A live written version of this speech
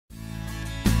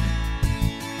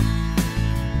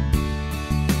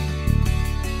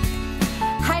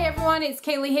everyone, it's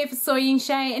Kaylee here for Soy and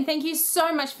Shea, and thank you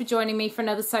so much for joining me for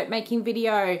another soap making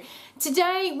video.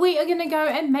 Today we are going to go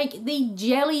and make the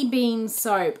jelly bean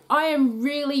soap. I am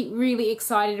really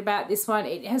excited about this one.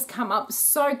 It has come up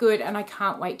so good and I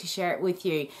can't wait to share it with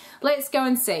you. Let's go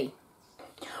and see.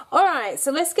 Alright,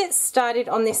 so let's get started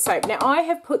on this soap. Now I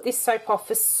have put this soap off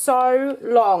for so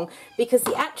long because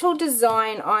the actual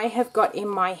design I have got in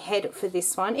my head for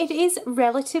this one, it is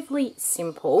relatively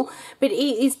simple, but it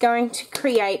is going to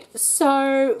create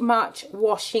so much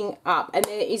washing up and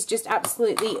there is just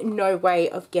absolutely no way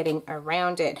of getting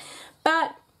around it.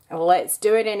 But let's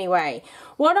do it anyway.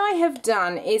 What I have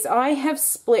done is I have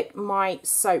split my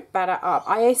soap batter up.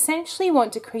 I essentially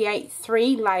want to create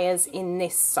 3 layers in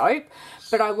this soap,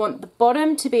 but I want the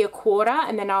bottom to be a quarter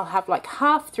and then I'll have like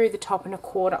half through the top and a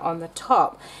quarter on the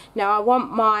top. Now I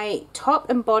want my top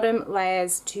and bottom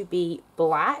layers to be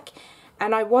black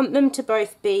and I want them to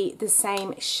both be the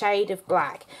same shade of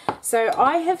black. So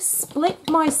I have split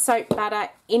my soap batter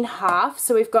in half.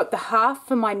 So we've got the half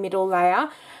for my middle layer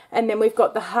and then we've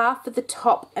got the half for the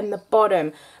top and the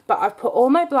bottom. But I've put all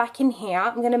my black in here.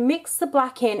 I'm going to mix the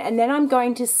black in and then I'm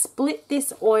going to split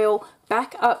this oil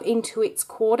back up into its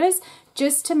quarters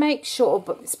just to make sure,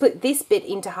 split this bit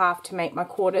into half to make my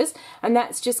quarters, and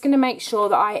that's just going to make sure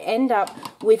that I end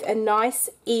up with a nice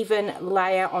even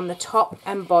layer on the top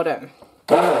and bottom.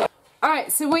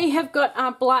 Alright, so we have got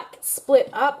our black split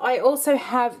up. I also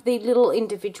have the little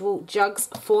individual jugs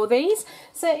for these.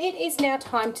 So it is now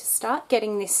time to start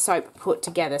getting this soap put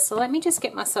together. So let me just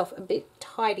get myself a bit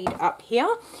tidied up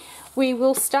here. We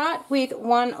will start with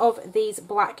one of these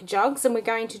black jugs, and we're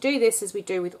going to do this as we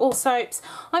do with all soaps.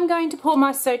 I'm going to pour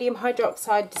my sodium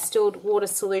hydroxide distilled water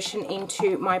solution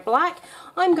into my black.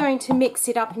 I'm going to mix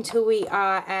it up until we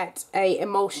are at a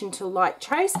emulsion to light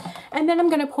trace, and then I'm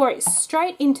going to pour it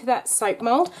straight into that soap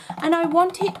mold, and I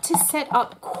want it to set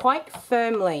up quite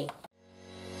firmly.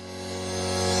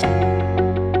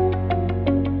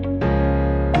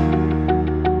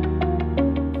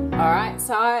 Alright,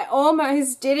 so I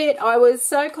almost did it. I was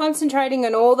so concentrating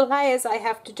on all the layers I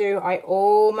have to do, I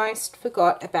almost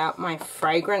forgot about my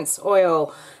fragrance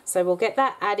oil. So we'll get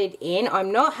that added in.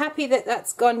 I'm not happy that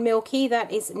that's gone milky.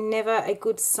 That is never a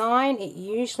good sign. It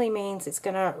usually means it's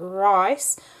going to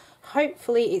rise.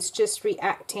 Hopefully it's just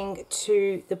reacting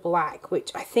to the black,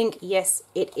 which I think, yes,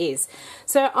 it is.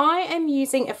 So I am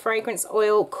using a fragrance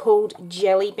oil called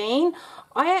Jelly Bean.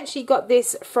 I actually got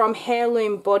this from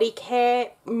Heirloom Body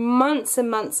Care months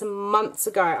and months and months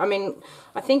ago. I mean,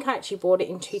 I think I actually bought it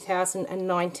in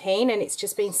 2019 and it's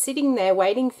just been sitting there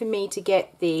waiting for me to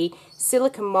get the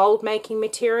silicone mold making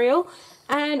material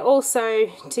and also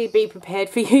to be prepared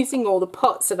for using all the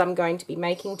pots that I'm going to be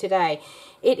making today.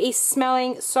 It is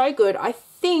smelling so good. I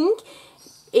think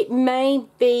it may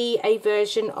be a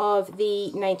version of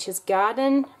the Nature's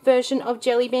Garden version of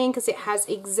Jelly Bean because it has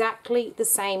exactly the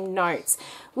same notes,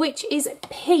 which is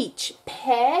peach,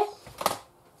 pear,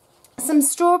 some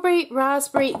strawberry,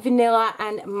 raspberry, vanilla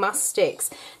and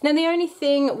mustics. Now the only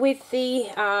thing with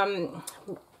the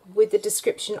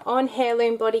description on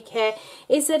Heirloom Body Care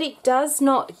is that it does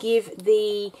not give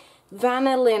the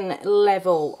vanillin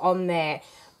level on there.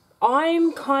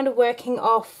 I'm kind of working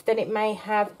off that it may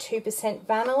have 2%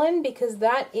 vanillin because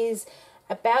that is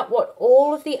about what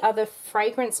all of the other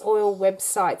fragrance oil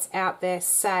websites out there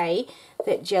say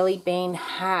that Jelly Bean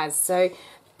has. So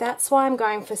that's why I'm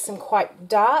going for some quite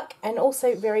dark and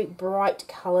also very bright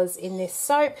colours in this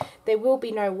soap. There will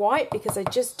be no white because I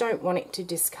just don't want it to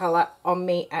discolour on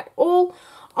me at all.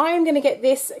 I am going to get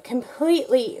this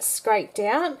completely scraped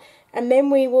out and then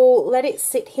we will let it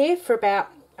sit here for about,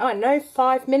 I don't know,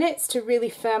 5 minutes to really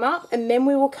firm up, and then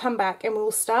we will come back and we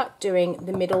will start doing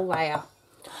the middle layer.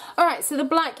 Alright, so the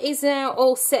black is now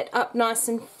all set up nice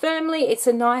and firmly. It's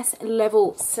a nice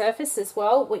level surface as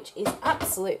well, which is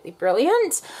absolutely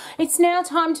brilliant. It's now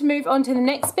time to move on to the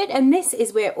next bit, and this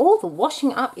is where all the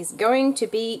washing up is going to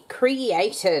be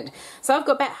created. So I've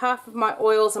got about half of my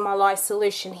oils and my lye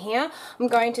solution here. I'm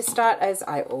going to start, as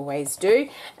I always do,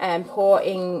 and pour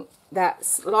in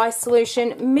that lye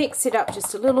solution, mix it up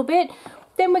just a little bit,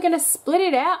 then we're going to split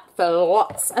it out for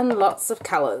lots and lots of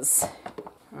colours.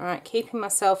 Alright, keeping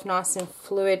myself nice and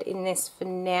fluid in this for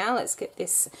now. Let's get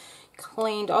this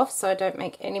cleaned off so I don't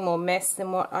make any more mess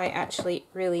than what I actually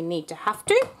really need to have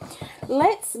to.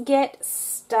 let's get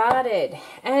started.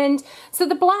 And so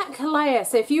the black layer,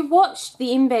 so if you watched the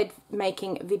embed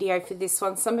making video for this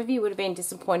one, some of you would have been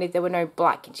disappointed there were no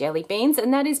black jelly beans,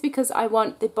 and that is because I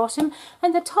want the bottom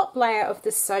and the top layer of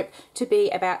the soap to be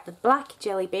about the black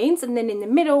jelly beans, and then in the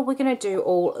middle we're going to do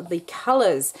all of the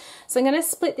colors. So I'm going to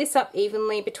split this up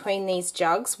evenly between these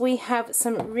jugs. We have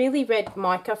some really red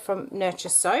mica from Nurture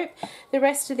Soap. The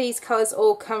rest of these colors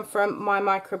all come from My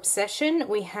Micro Obsession.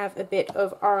 We have a bit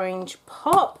of Orange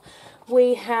Pop.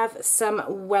 We have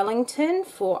some Wellington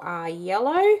for our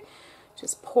yellow.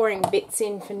 Just pouring bits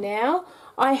in for now.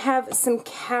 I have some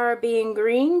Caribbean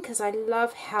green because I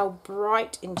love how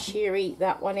bright and cheery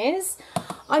that one is.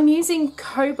 I'm using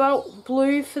Cobalt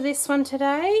Blue for this one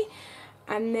today.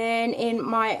 And then in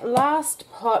my last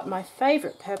pot, my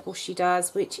favourite purple she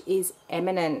does, which is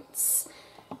Eminence.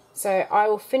 So I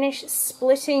will finish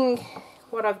splitting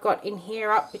what I've got in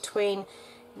here up between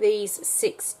these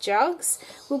 6 jugs.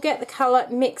 We'll get the colour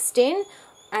mixed in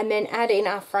and then add in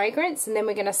our fragrance, and then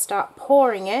we're going to start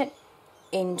pouring it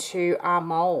into our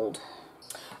mould.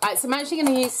 Alright, so I'm actually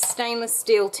going to use stainless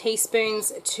steel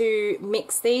teaspoons to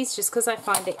mix these just because I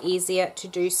find it easier to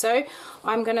do so.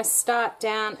 I'm going to start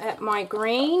down at my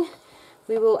green.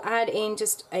 We will add in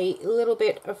just a little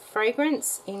bit of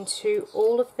fragrance into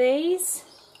all of these,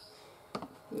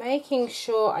 making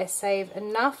sure I save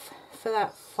enough for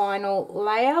that final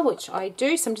layer, which I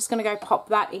do. So I'm just going to go pop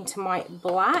that into my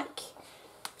black,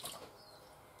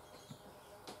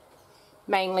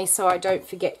 mainly so I don't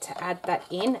forget to add that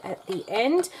in at the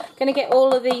end. I'm going to get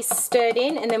all of these stirred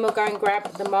in, and then we'll go and grab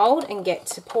the mold and get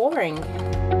to pouring.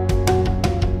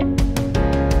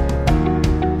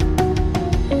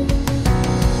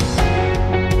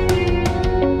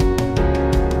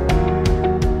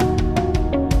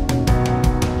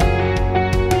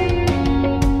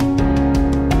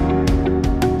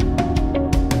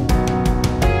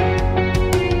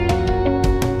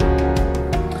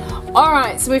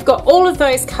 Alright, so we've got all of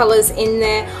those colours in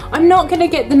there. I'm not going to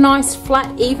get the nice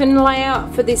flat even layer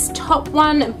for this top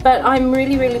one, but I'm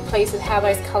really pleased with how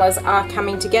those colours are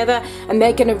coming together, and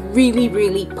they're going to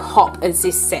really pop as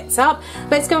this sets up.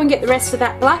 Let's go and get the rest of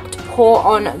that black to pour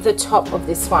on the top of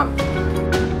this one.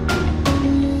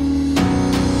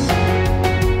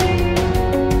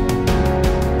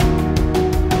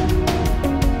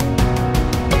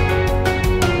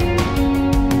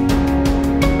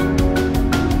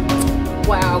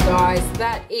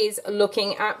 Is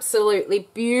looking absolutely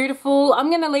beautiful. I'm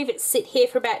going to leave it sit here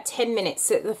for about 10 minutes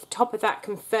so the top of that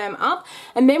can firm up,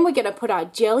 and then we're going to put our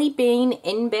jelly bean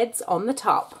embeds on the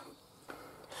top.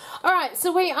 Alright,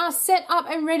 so we are set up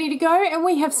and ready to go, and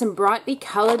we have some brightly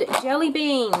coloured jelly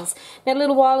beans. Now a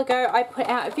little while ago I put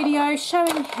out a video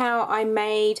showing how I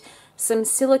made some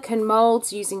silicone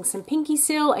molds using some pinky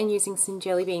seal and using some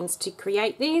jelly beans to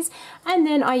create these, and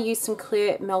then I used some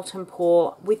clear melt and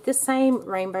pour with the same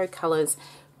rainbow colours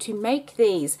to make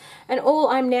these. And all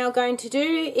I'm now going to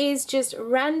do is just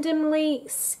randomly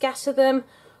scatter them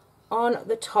on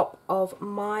the top of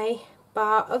my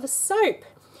bar of soap.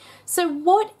 So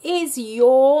what is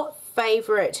your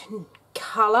favourite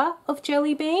colour of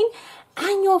jelly bean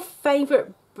and your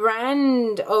favourite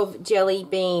brand of jelly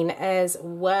bean as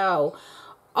well?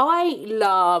 I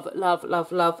love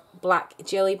black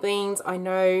jelly beans. I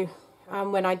know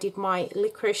when I did my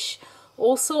licorice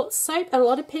all sorts soap, a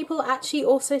lot of people actually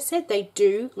also said they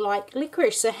do like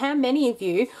licorice. So how many of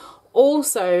you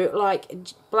also like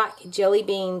black jelly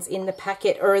beans in the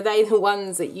packet, or are they the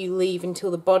ones that you leave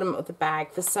until the bottom of the bag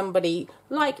for somebody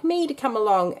like me to come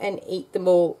along and eat them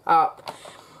all up?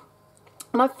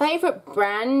 My favourite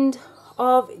brand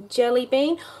of jelly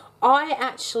bean, I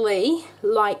actually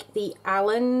like the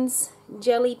Allen's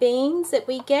jelly beans that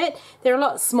we get. They're a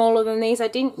lot smaller than these. I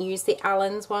didn't use the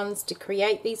Allen's ones to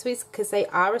create these with because they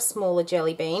are a smaller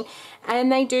jelly bean, and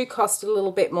they do cost a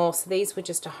little bit more, so these were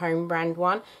just a home brand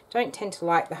one. Don't tend to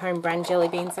like the home brand jelly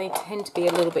beans. They tend to be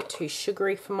a little bit too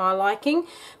sugary for my liking,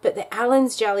 but the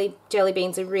Allen's jelly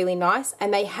beans are really nice,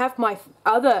 and they have my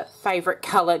other favourite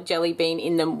colour jelly bean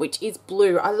in them, which is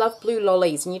blue. I love blue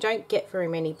lollies, and you don't get very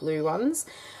many blue ones.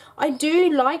 I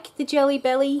do like the Jelly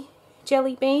Belly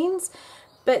jelly beans,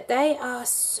 but they are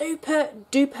super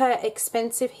duper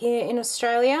expensive here in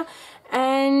Australia,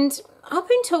 and up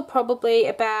until probably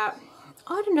about,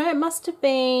 I don't know, it must have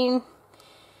been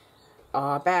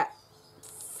about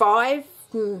 5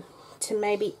 to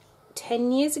maybe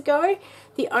 10 years ago,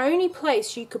 the only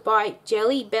place you could buy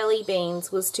Jelly Belly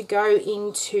beans was to go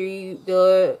into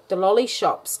the lolly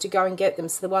shops to go and get them.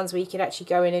 So the ones where you could actually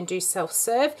go in and do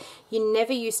self-serve. You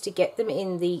never used to get them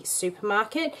in the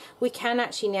supermarket. We can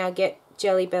actually now get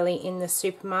Jelly Belly in the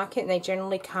supermarket, and they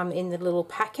generally come in the little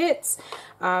packets,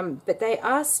 but they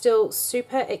are still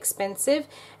super expensive,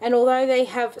 and although they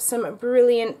have some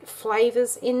brilliant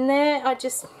flavors in there, I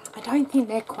don't think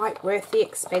they're quite worth the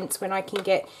expense when I can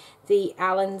get the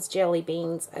Allen's jelly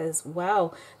beans as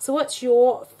well. So what's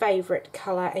your favorite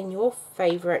color and your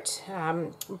favorite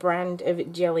brand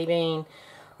of jelly bean?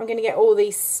 I'm going to get all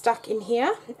these stuck in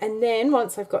here, and then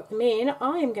once I've got them in,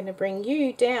 I am going to bring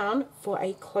you down for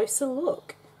a closer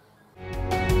look.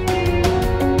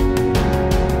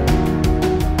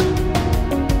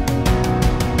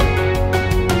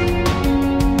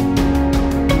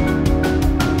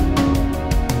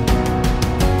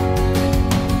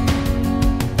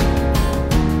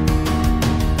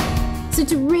 So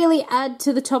to really add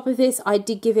to the top of this, I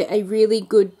did give it a really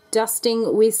good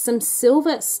dusting with some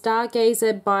silver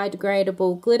Stargazer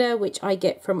biodegradable glitter, which I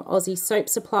get from Aussie Soap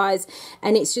Supplies,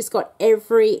 and it's just got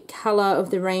every color of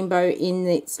the rainbow in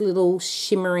its little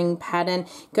shimmering pattern.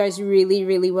 Goes really,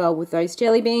 really well with those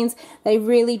jelly beans. They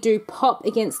really do pop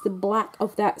against the black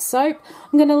of that soap.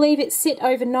 I'm going to leave it sit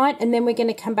overnight, and then we're going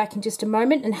to come back in just a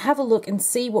moment and have a look and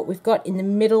see what we've got in the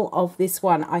middle of this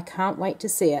one. I can't wait to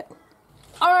see it.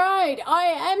 Alright, I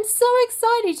am so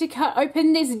excited to cut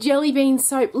open this jelly bean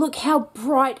soap. Look how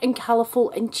bright and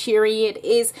colourful and cheery it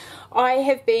is. I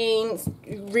have been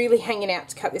really hanging out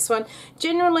to cut this one.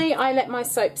 Generally, I let my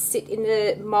soap sit in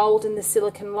the mould and the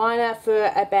silicone liner for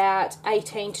about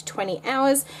 18 to 20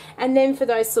 hours. And then for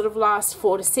those sort of last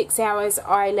 4 to 6 hours,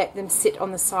 I let them sit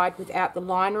on the side without the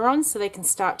liner on so they can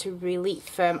start to really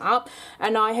firm up.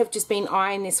 And I have just been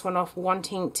eyeing this one off,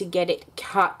 wanting to get it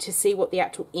cut to see what the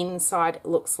actual inside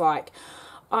looks like.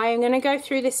 I am going to go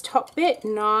through this top bit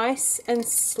nice and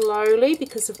slowly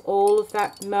because of all of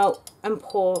that melt and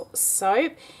pour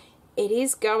soap. It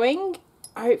is going.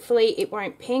 Hopefully it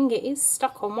won't ping. It is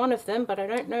stuck on one of them, but I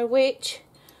don't know which.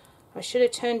 I should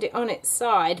have turned it on its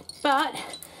side, but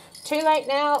too late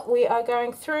now. We are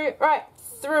going through, right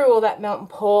through all that melt and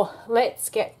pour. Let's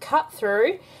get cut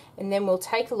through, and then we'll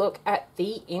take a look at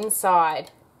the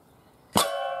inside.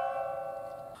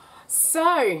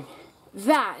 So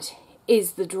that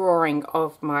is the drawing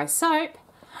of my soap,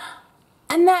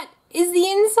 and that is the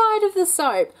inside of the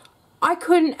soap. I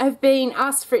couldn't have been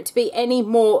asked for it to be any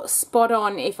more spot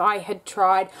on if I had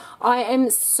tried. I am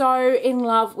so in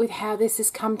love with how this has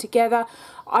come together.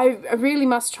 I really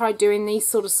must try doing these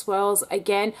sort of swirls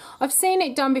again. I've seen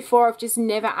it done before, I've just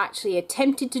never actually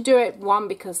attempted to do it. One,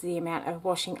 because of the amount of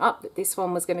washing up that this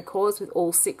one was going to cause with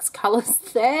all 6 colours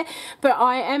there. But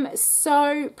I am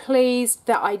so pleased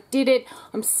that I did it.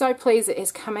 I'm so pleased it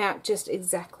has come out just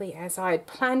exactly as I had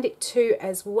planned it to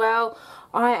as well.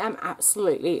 I am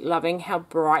absolutely loving how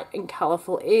bright and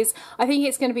colourful it is. I think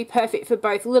it's going to be perfect for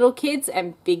both little kids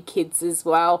and big kids as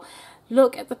well.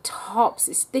 Look at the tops,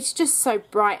 it's just so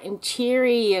bright and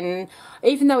cheery, and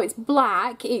even though it's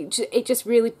black, it just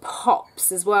really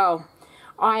pops as well.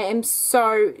 I am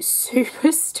so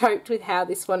super stoked with how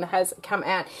this one has come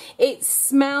out. It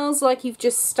smells like you've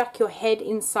just stuck your head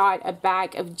inside a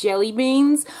bag of jelly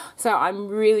beans. So I'm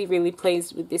really, really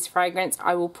pleased with this fragrance.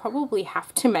 I will probably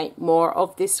have to make more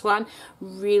of this one.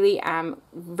 Really am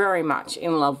very much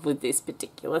in love with this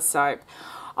particular soap.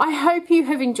 I hope you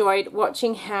have enjoyed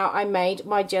watching how I made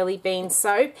my jelly bean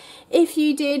soap. If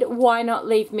you did, why not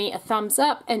leave me a thumbs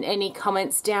up and any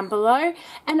comments down below,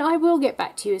 and I will get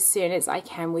back to you as soon as I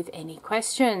can with any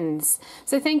questions.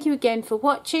 So thank you again for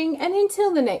watching, and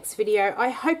until the next video, I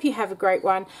hope you have a great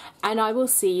one, and I will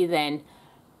see you then.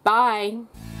 Bye!